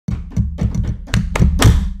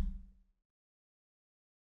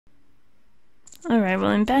Alright, well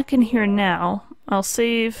I'm back in here now. I'll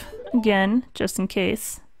save again, just in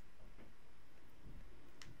case.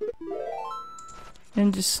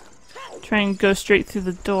 And just try and go straight through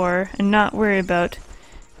the door and not worry about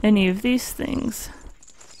any of these things.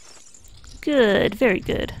 Good, very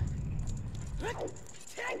good.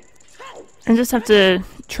 I just have to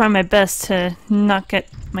try my best to not get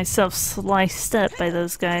myself sliced up by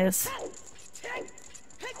those guys.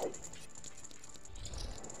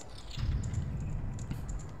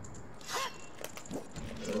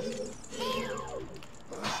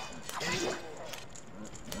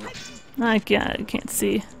 I can't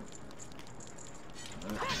see.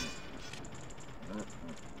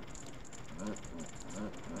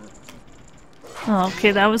 Oh,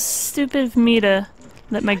 okay, that was stupid of me to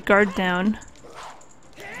let my guard down.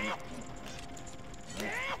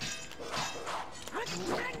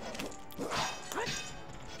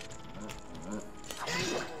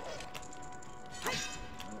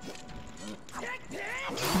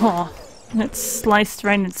 Oh, it sliced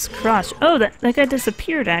right in its crotch. Oh, that guy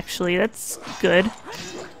disappeared, actually. That's good.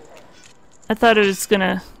 I thought it was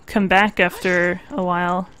gonna come back after a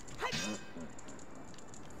while.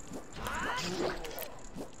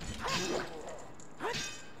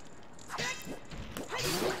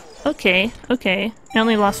 Okay, okay. I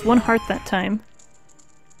only lost one heart that time.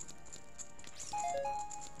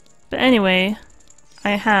 But anyway,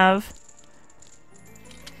 I have...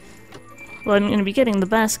 Well, I'm gonna be getting the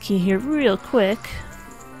boss key here real quick.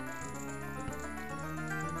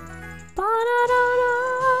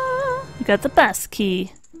 Ba-da-da-da! Got the boss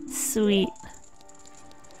key. Sweet.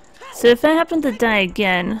 So if I happen to die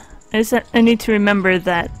again, I need to remember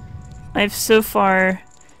that I've so far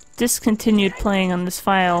discontinued playing on this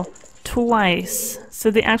file twice, so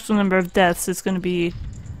the actual number of deaths is going to be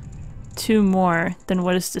 2 more than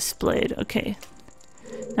what is displayed. Okay,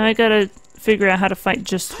 now I gotta figure out how to fight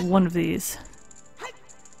just one of these.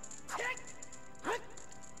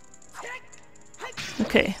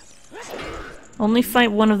 Okay, only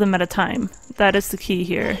fight one of them at a time. That is the key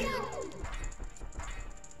here.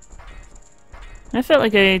 I felt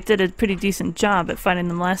like I did a pretty decent job at fighting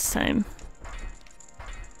them last time.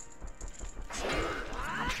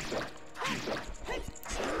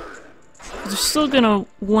 They're still gonna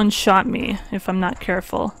one-shot me if I'm not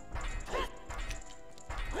careful.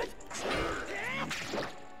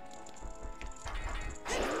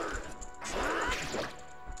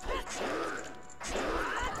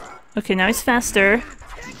 Okay, now he's faster.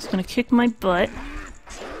 He's gonna kick my butt.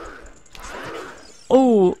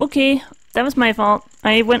 Oh, okay. That was my fault.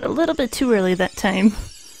 I went a little bit too early that time.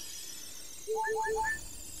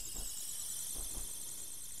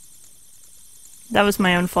 That was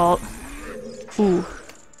my own fault. Ooh.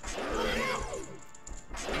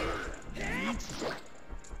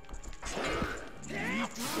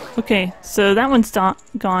 Okay, so that one's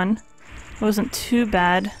gone. It wasn't too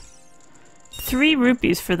bad. 3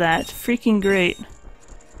 rupees for that. Freaking great.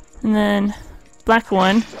 And then, black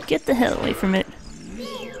one. Get the hell away from it.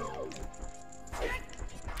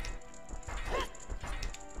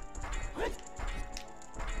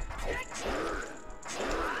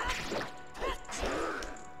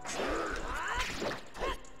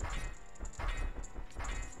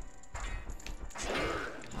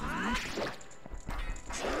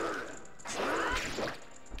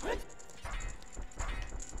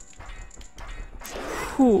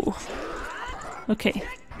 Whew. Okay,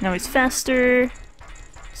 now he's faster.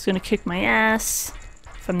 He's gonna kick my ass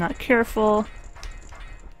if I'm not careful.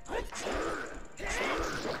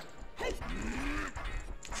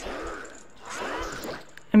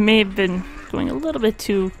 I may have been going a little bit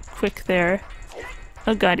too quick there.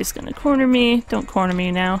 Oh god, he's gonna corner me. Don't corner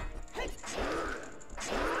me now.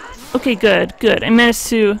 Okay, good, good. I managed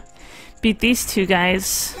to beat these 2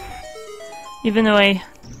 guys. Even though I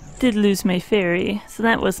did lose my fairy, so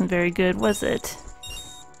that wasn't very good, was it?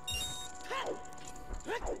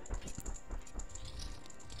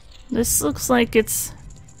 This looks like it's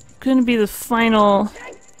gonna be the final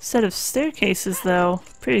set of staircases, though,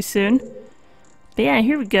 pretty soon. But yeah,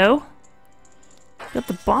 here we go. Got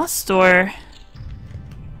the boss door.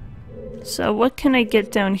 So what can I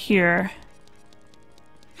get down here?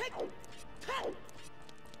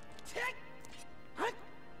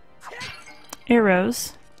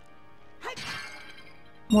 Arrows.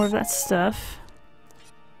 More of that stuff.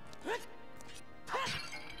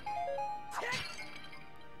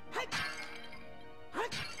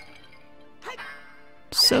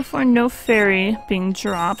 So far, no fairy being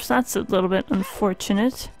dropped. That's a little bit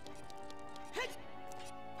unfortunate.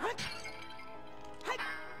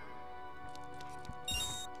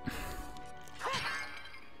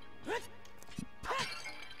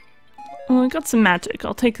 Oh, I got some magic.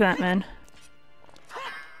 I'll take that, man.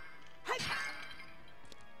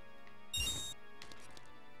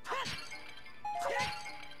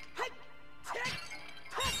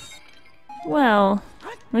 Well,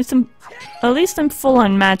 at least I'm full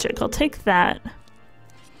on magic. I'll take that.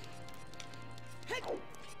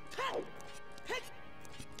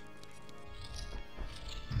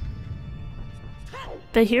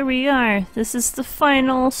 But here we are. This is the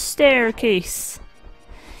final staircase.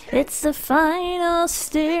 It's the final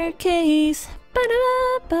staircase.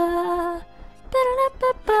 Ba-da-ba,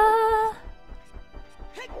 ba-da-ba-ba.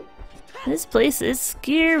 This place is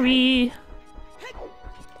scary.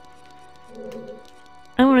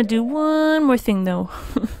 I want to do one more thing though.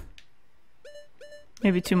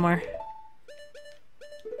 Maybe two more.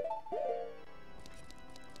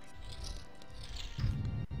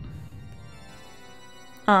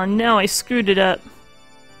 Oh no, I screwed it up.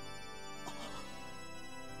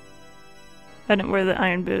 I didn't wear the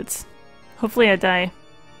iron boots. Hopefully I die.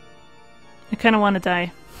 I kind of want to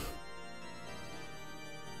die.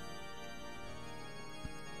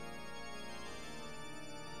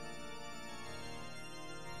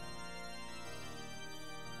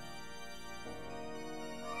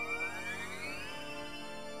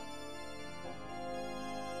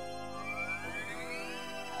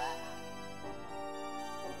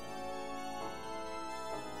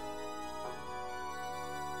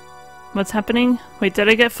 What's happening? Wait, did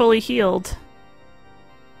I get fully healed?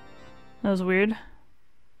 That was weird.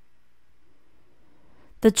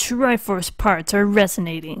 The Triforce parts are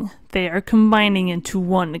resonating. They are combining into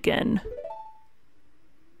one again.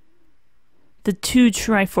 The two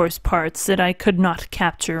Triforce parts that I could not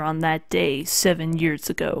capture on that day 7 years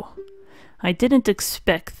ago. I didn't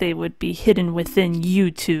expect they would be hidden within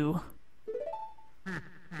you two.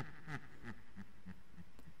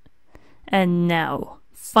 And now,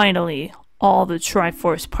 finally, all the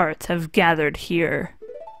Triforce parts have gathered here.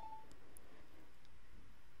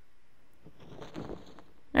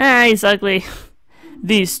 Ah, he's ugly.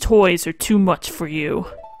 These toys are too much for you.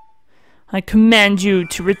 I command you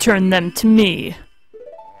to return them to me.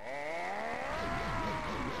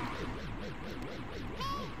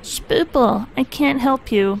 Spoople, I can't help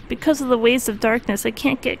you. Because of the waves of darkness, I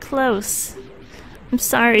can't get close. I'm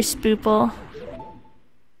sorry, Spoople.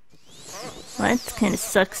 Well, that kinda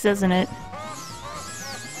sucks, doesn't it?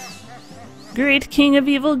 Great King of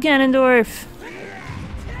Evil Ganondorf!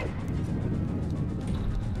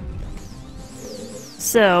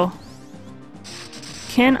 So,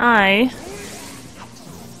 can I,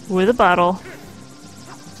 with a bottle,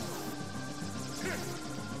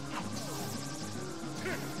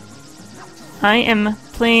 I am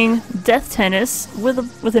playing death tennis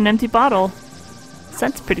with an empty bottle. So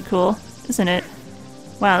that's pretty cool, isn't it?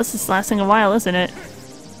 Wow, this is lasting a while, isn't it?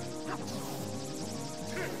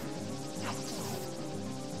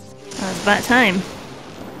 It's about time.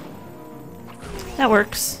 That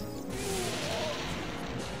works.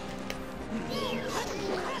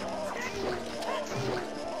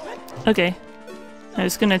 Okay. I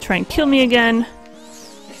was gonna try and kill me again.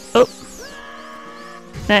 Oh.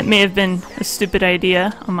 That may have been a stupid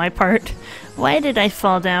idea on my part. Why did I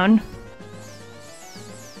fall down?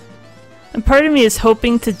 And part of me is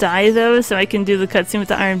hoping to die though, so I can do the cutscene with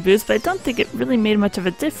the iron boots, but I don't think it really made much of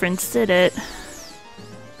a difference, did it?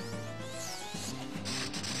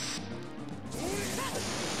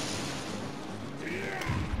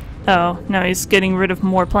 Oh, now he's getting rid of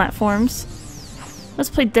more platforms. Let's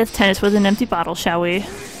play death tennis with an empty bottle, shall we?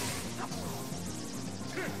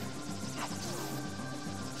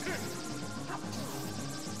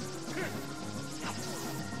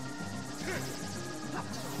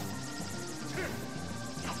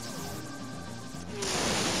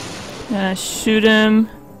 Gonna shoot him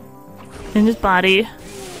in his body.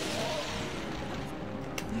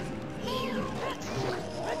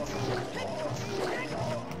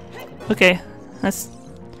 Okay, that's...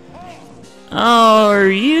 Oh, are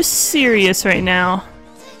you serious right now?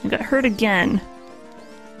 I got hurt again.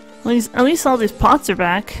 Well, at least all these pots are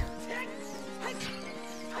back.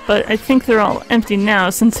 But I think they're all empty now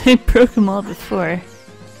since I broke them all before.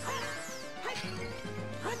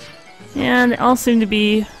 Yeah, they all seem to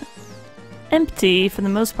be empty for the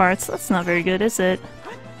most part, so that's not very good, is it?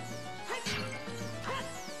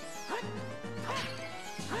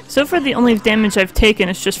 So far the only damage I've taken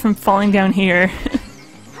is just from falling down here.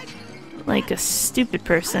 Like a stupid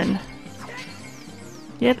person.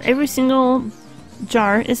 Yep, every single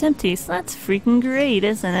jar is empty, so that's freaking great,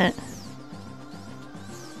 isn't it?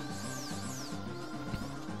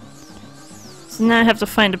 So now I have to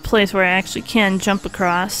find a place where I actually can jump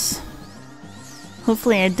across.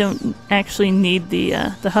 Hopefully I don't actually need the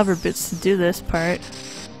hover boots to do this part.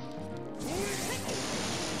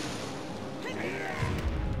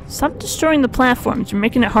 Stop destroying the platforms, you're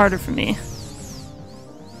making it harder for me.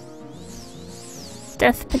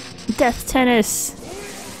 Death tennis!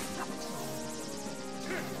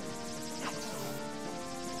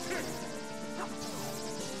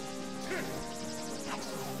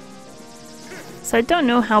 So I don't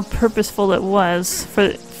know how purposeful it was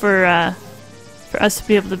for us to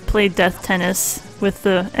be able to play death tennis with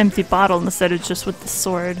the empty bottle instead of just with the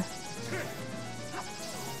sword.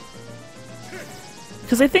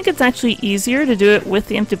 Because I think it's actually easier to do it with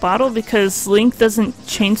the empty bottle because Link doesn't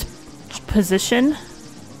change position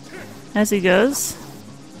as he goes.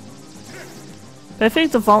 But I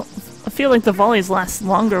feel like the volleys last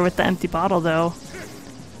longer with the empty bottle though.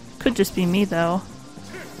 Could just be me though.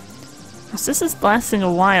 This is lasting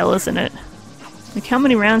a while, isn't it? Like, how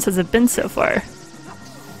many rounds has it been so far?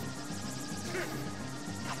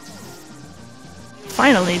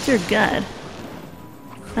 Finally, dear God.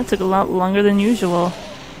 That took a lot longer than usual.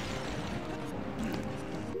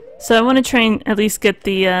 So I want to try and at least get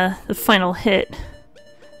the final hit.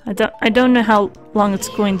 I don't know how long it's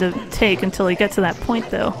going to take until I get to that point,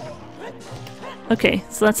 though. Okay,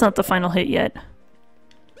 so that's not the final hit yet.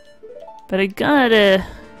 But I gotta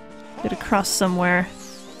get across somewhere.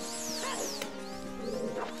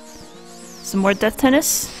 Some more death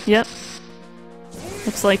tennis? Yep.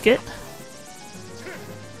 Looks like it.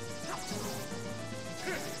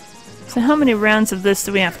 So how many rounds of this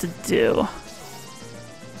do we have to do?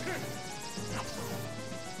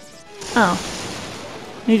 Oh.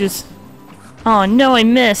 You just... Oh no, I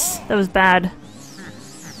missed! That was bad.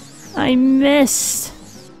 I missed!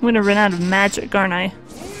 I'm gonna run out of magic, aren't I?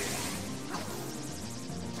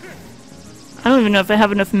 I don't even know if I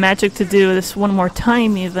have enough magic to do this one more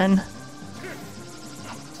time, even.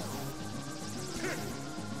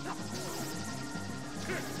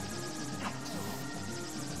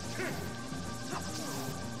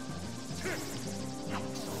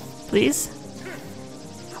 Please?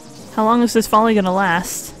 How long is this volley gonna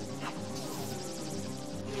last?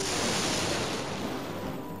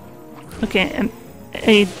 Okay,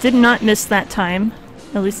 I did not miss that time.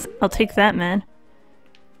 At least I'll take that, man.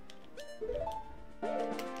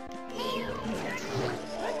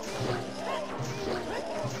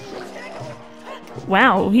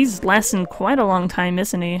 Wow, he's lasting quite a long time,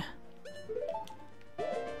 isn't he?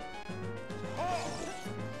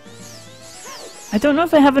 I don't know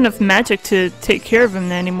if I have enough magic to take care of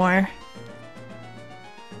him anymore.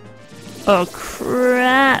 Oh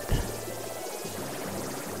crap!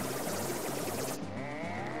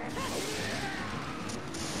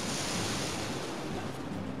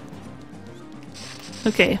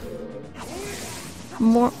 Okay.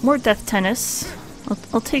 More death tennis.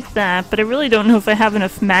 I'll take that, but I really don't know if I have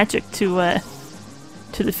enough magic to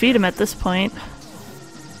defeat him at this point.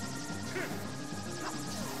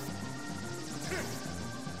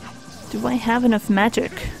 Do I have enough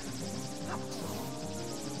magic?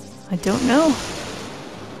 I don't know.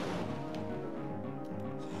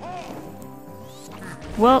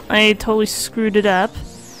 Well, I totally screwed it up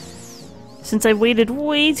since I waited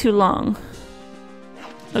way too long.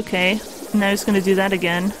 Okay, now I'm just gonna do that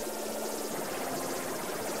again.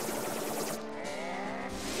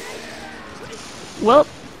 Well,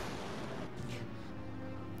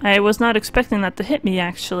 I was not expecting that to hit me,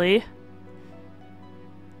 actually.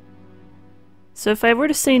 So if I were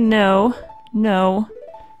to say no,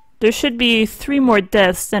 there should be 3 more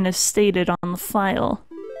deaths than is stated on the file.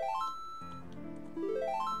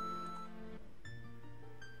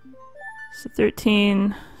 So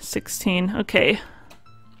 13, 16, okay.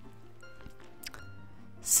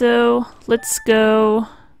 So, let's go...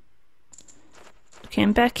 Okay,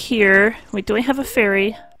 I'm back here. Wait, do I have a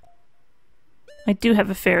fairy? I do have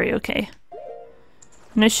a fairy, okay.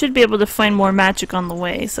 And I should be able to find more magic on the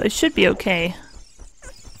way, so I should be okay.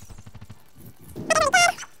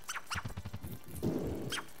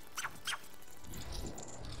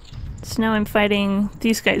 So now I'm fighting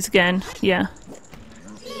these guys again. Yeah.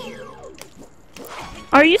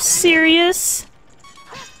 Are you serious?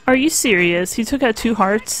 Are you serious? He took out 2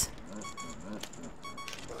 hearts?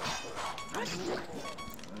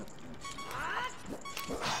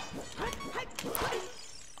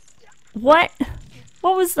 What?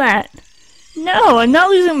 What was that? No, I'm not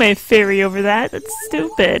losing my fairy over that. That's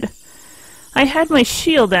stupid. I had my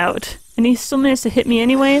shield out, and he still managed to hit me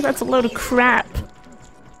anyway? That's a load of crap.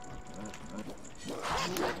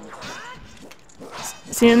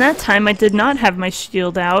 See, in that time I did not have my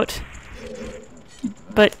shield out.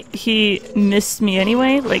 but he missed me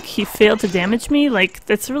anyway. Like, he failed to damage me. Like,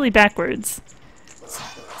 that's really backwards.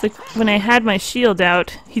 It's like, when I had my shield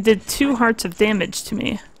out, he did 2 hearts of damage to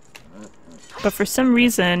me. But for some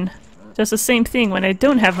reason, does the same thing when I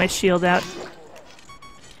don't have my shield out.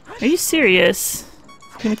 Are you serious?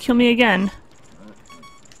 You're gonna kill me again.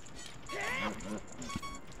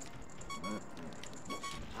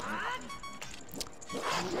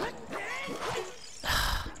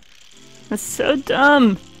 That's so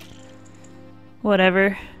dumb.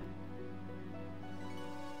 Whatever.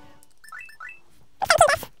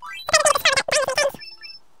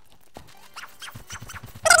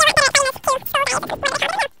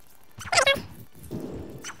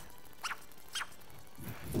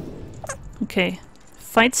 Okay.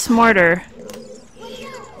 Fight smarter.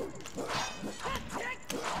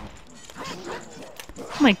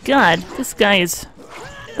 Oh my god, this guy is...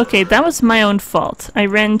 Okay, that was my own fault. I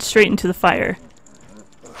ran straight into the fire.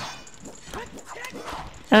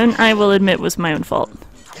 And I will admit was my own fault.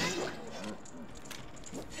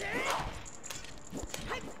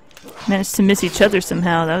 Managed to miss each other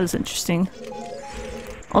somehow, that was interesting.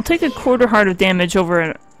 I'll take a quarter heart of damage over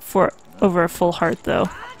a full heart though.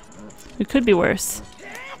 It could be worse.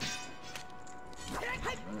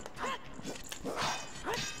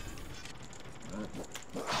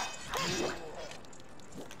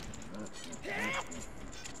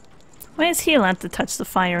 Why is he allowed to touch the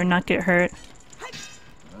fire and not get hurt?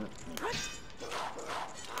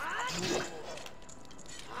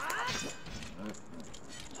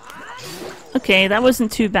 Okay, that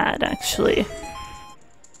wasn't too bad, actually.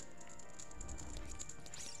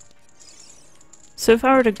 So if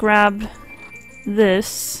I were to grab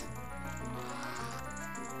this...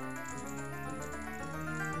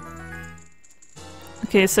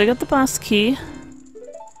 Okay, so I got the boss key.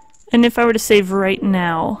 And if I were to save right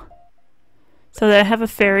now... So that I have a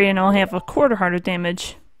fairy and I'll have a quarter heart of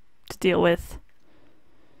damage to deal with.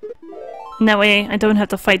 And that way I don't have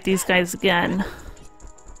to fight these guys again.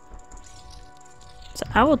 So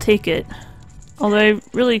I will take it. Although I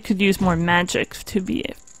really could use more magic to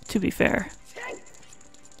be fair.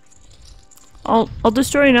 I'll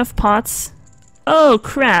destroy enough pots. Oh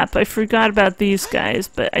crap, I forgot about these guys,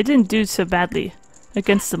 but I didn't do so badly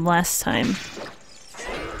against them last time.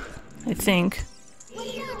 I think.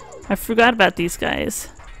 I forgot about these guys.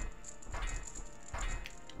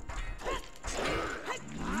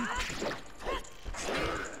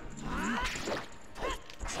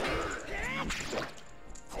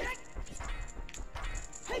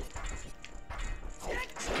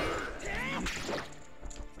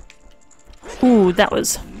 Ooh, that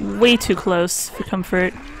was way too close for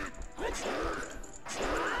comfort.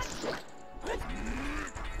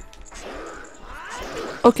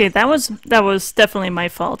 Okay, that was definitely my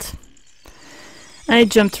fault. I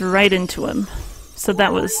jumped right into him. So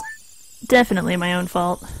that was definitely my own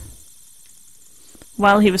fault.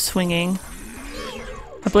 While he was swinging.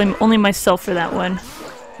 I blame only myself for that one.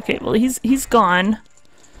 Okay, well he's gone.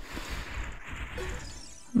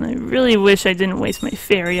 And I really wish I didn't waste my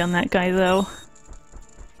fairy on that guy though.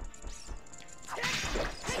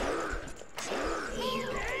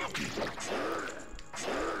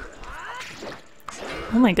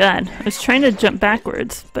 Oh my god, I was trying to jump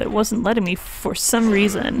backwards, but it wasn't letting me for some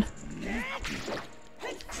reason.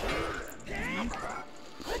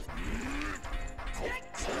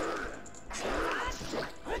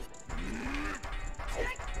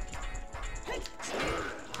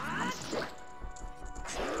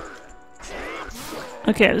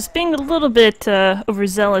 Okay, I was being a little bit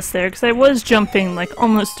overzealous there, because I was jumping like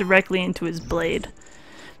almost directly into his blade.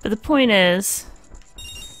 But the point is...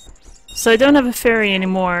 So I don't have a fairy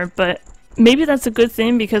anymore, but maybe that's a good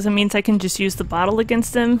thing because it means I can just use the bottle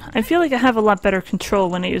against him. I feel like I have a lot better control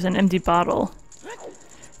when I use an empty bottle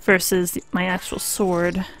versus my actual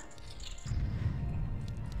sword.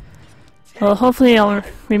 Well, hopefully I'll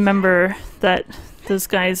remember that those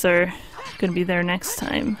guys are gonna be there next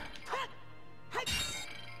time.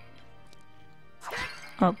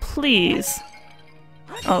 Oh, please.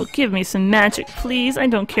 Oh, give me some magic, please. I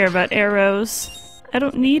don't care about arrows. I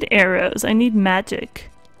don't need arrows. I need magic.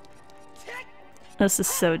 This is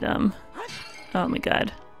so dumb. Oh my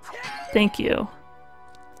god. Thank you.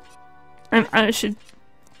 I should...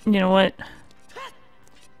 You know what?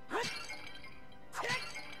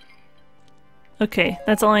 Okay,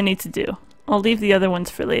 that's all I need to do. I'll leave the other ones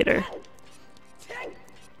for later.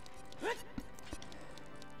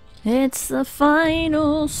 It's the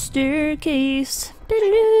final staircase.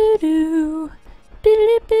 Bidoo-doo-doo.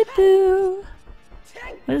 Bidoo-bidoo.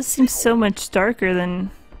 Well, this seems so much darker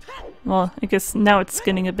than... Well, I guess now it's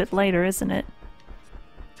getting a bit lighter, isn't it?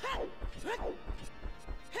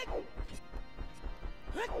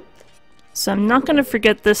 So I'm not gonna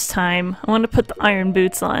forget this time. I want to put the iron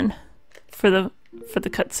boots on for the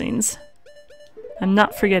cutscenes. I'm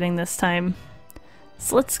not forgetting this time.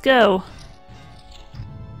 So let's go.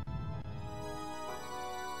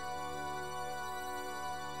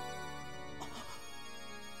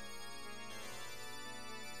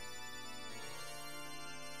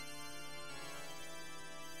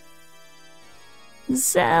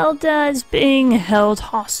 Zelda is being held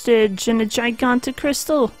hostage in a gigantic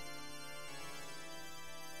crystal.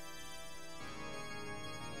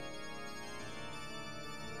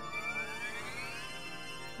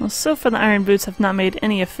 Well, so far the iron boots have not made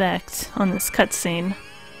any effect on this cutscene.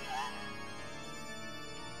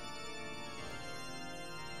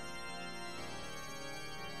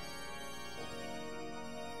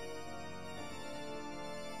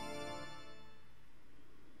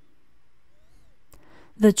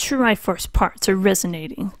 The Triforce parts are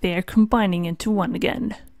resonating. They are combining into one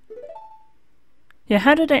again. Yeah,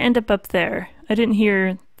 how did I end up there? I didn't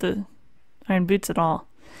hear the iron boots at all.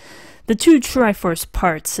 The two Triforce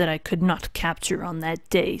parts that I could not capture on that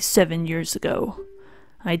day 7 years ago.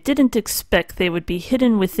 I didn't expect they would be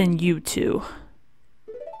hidden within you two.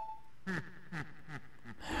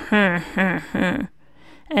 And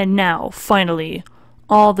now, finally,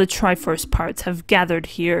 all the Triforce parts have gathered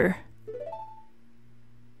here.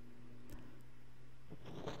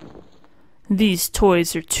 These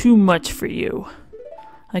toys are too much for you.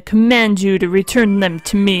 I command you to return them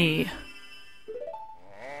to me.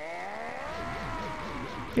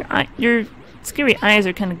 Your scary eyes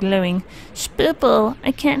are kind of glowing. Spoople,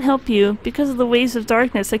 I can't help you. Because of the waves of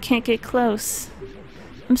darkness, I can't get close.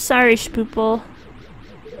 I'm sorry, Spoople.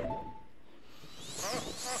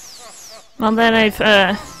 Now that I've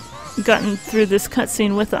gotten through this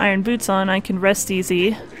cutscene with the iron boots on, I can rest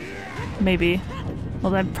easy. Maybe.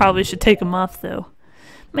 Well, I probably should take them off, though.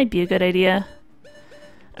 Might be a good idea.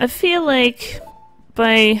 I feel like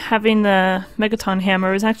by having the Megaton hammer,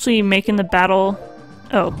 I was actually making the battle...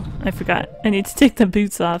 Oh, I forgot. I need to take the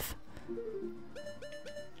boots off.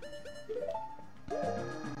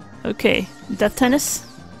 Okay, death tennis?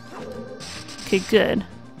 Okay, good.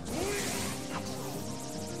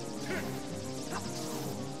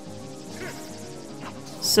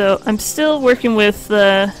 So, I'm still working with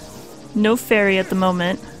no fairy at the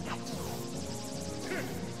moment.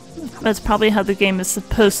 That's probably how the game is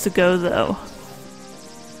supposed to go, though.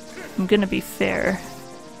 I'm gonna be fair.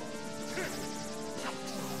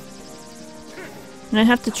 And I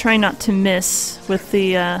have to try not to miss with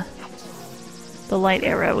the light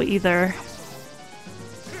arrow either.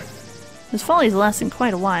 This volley's lasting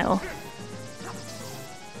quite a while.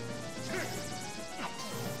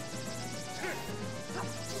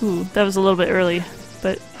 Ooh, that was a little bit early,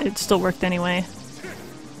 but it still worked anyway.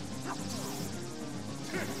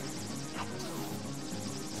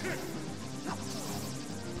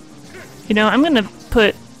 You know, I'm gonna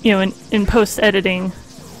put, you know, in post-editing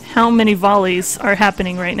how many volleys are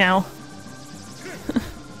happening right now.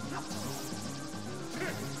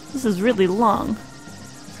 This is really long.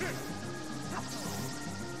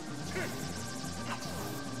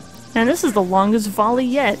 And this is the longest volley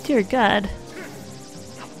yet, dear God.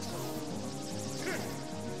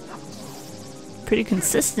 Pretty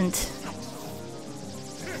consistent.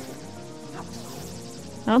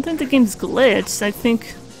 I don't think the game's glitched, I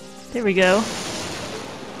think... There we go.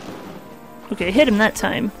 Okay, hit him that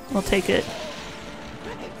time. I'll take it.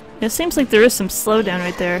 It seems like there is some slowdown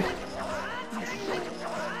right there.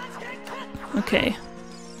 Okay.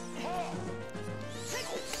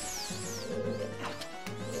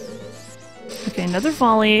 Okay, another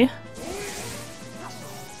volley.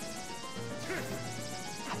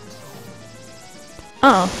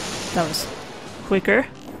 Oh, that was quicker.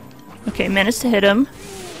 Okay, managed to hit him.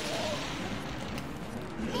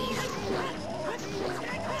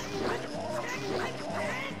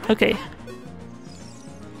 Okay.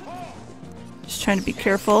 Just trying to be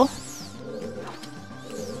careful.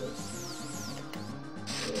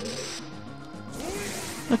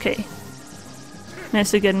 Okay.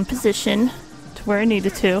 Managed to get in position to where I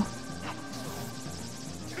needed to.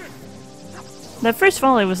 That first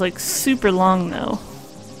volley was like super long though.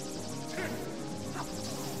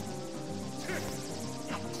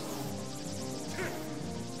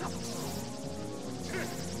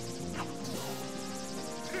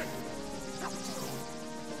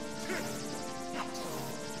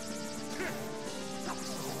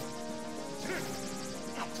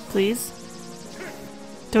 Please?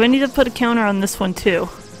 Do I need to put a counter on this one too?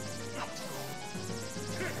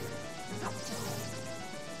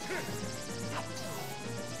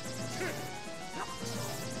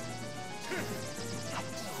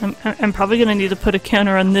 I'm probably gonna need to put a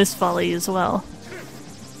counter on this volley as well.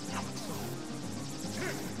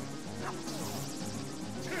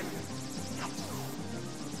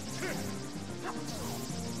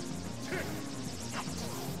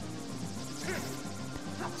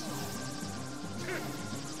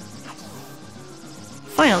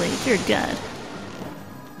 Finally, dear God.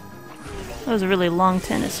 That was a really long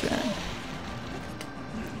tennis run.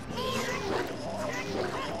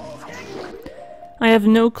 I have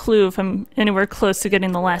no clue if I'm anywhere close to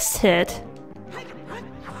getting the last hit.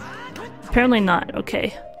 Apparently not.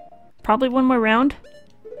 Okay. Probably one more round?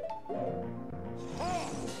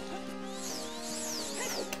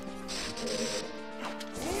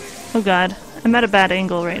 Oh god. I'm at a bad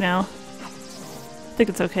angle right now. I think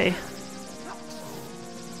it's okay.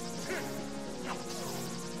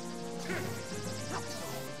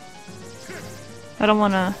 I don't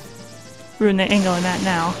want to ruin the angle in that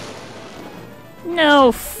now.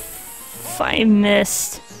 No! I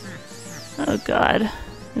missed. Oh god.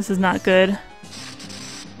 This is not good.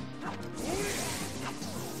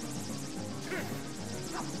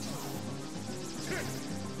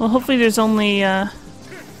 Well, hopefully there's only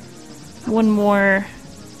one more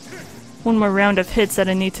round of hits that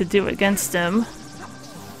I need to do against him.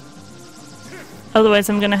 Otherwise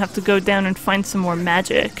I'm gonna have to go down and find some more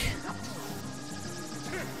magic.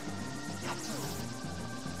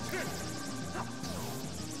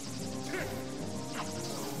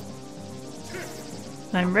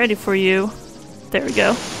 I'm ready for you. There we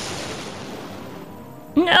go.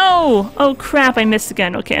 No! Oh crap, I missed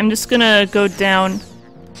again. Okay, I'm just gonna go down.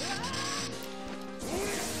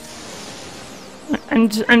 I'm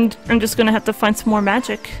just gonna have to find some more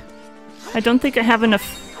magic. I don't think I have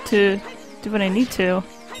enough to do what I need to.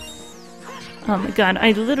 Oh my god,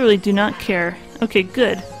 I literally do not care. Okay,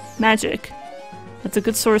 good. Magic. That's a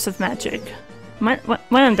good source of magic. When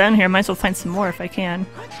I'm down here, I might as well find some more if I can.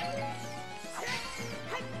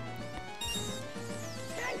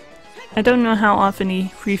 I don't know how often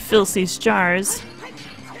he refills these jars.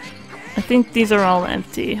 I think these are all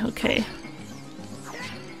empty. Okay.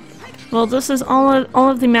 Well, this is all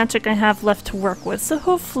of the magic I have left to work with, so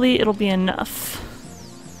hopefully it'll be enough.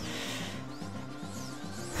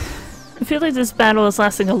 I feel like this battle is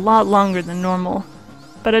lasting a lot longer than normal,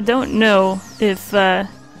 but I don't know if I'm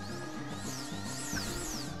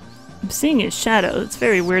seeing his shadow. It's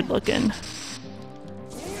very weird looking.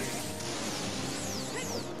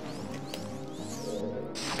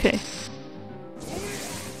 Okay.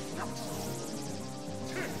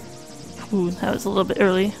 Ooh, that was a little bit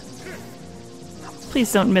early.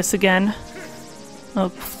 Please don't miss again. Oh,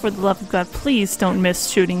 for the love of God, please don't miss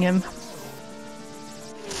shooting him.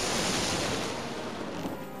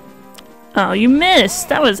 Oh, you missed!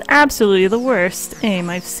 That was absolutely the worst aim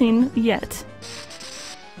I've seen yet.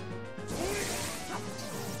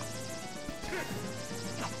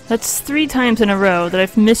 That's 3 times in a row that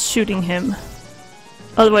I've missed shooting him.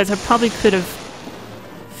 Otherwise, I probably could have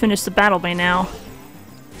finished the battle by now.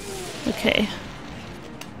 Okay.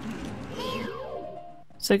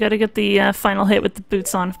 So I gotta get the final hit with the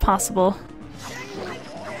boots on if possible.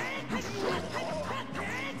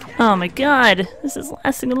 Oh my god! This is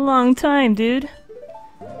lasting a long time, dude.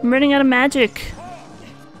 I'm running out of magic.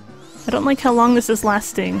 I don't like how long this is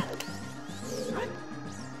lasting.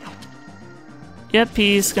 Yep,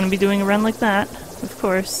 he's gonna be doing a run like that, of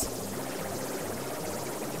course.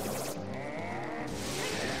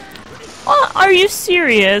 Oh, are you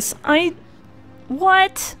serious?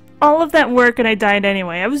 What? All of that work and I died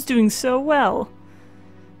anyway. I was doing so well.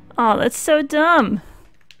 Oh, that's so dumb.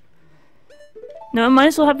 No, I might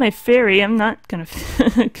as well have my fairy. I'm not gonna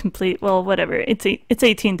complete. Well, whatever. It's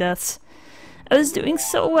 18 deaths. I was doing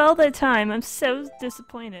so well that time. I'm so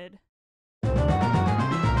disappointed.